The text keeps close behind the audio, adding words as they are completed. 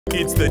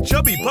It's the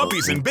Chubby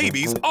Puppies and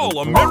Babies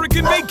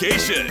All-American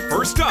Vacation.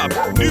 First up,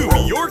 New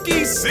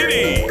Yorkie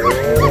City.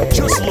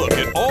 Just look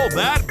at all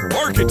that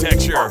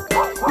architecture.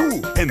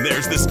 Ooh, and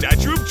there's the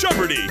Statue of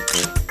Jeopardy.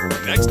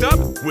 Next up,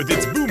 with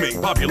its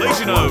booming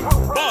population of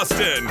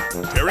Boston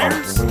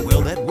Terriers.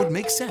 Well, that would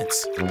make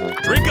sense.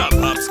 Drink up,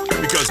 pups,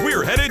 because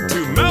we're headed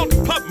to Mount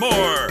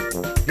Putmore.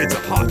 It's a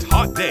hot,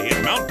 hot day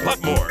at Mount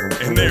Putmore,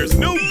 and there's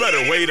no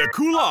better way to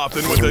cool off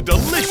than with a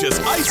delicious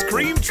ice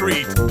cream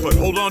treat. But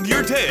hold on to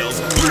your tails,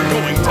 we're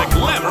going to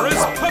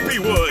glamorous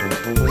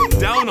Puppywood.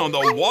 Down on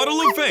the Waddle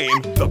of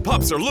Fame, the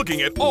pups are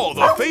looking at all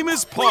the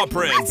famous paw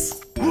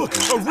prints. Look,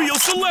 a real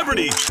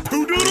celebrity!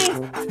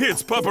 Poodoodle!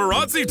 It's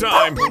paparazzi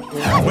time!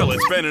 Well,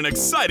 it's been an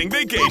exciting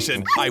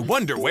vacation. I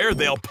wonder where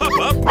they'll pup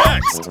up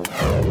next.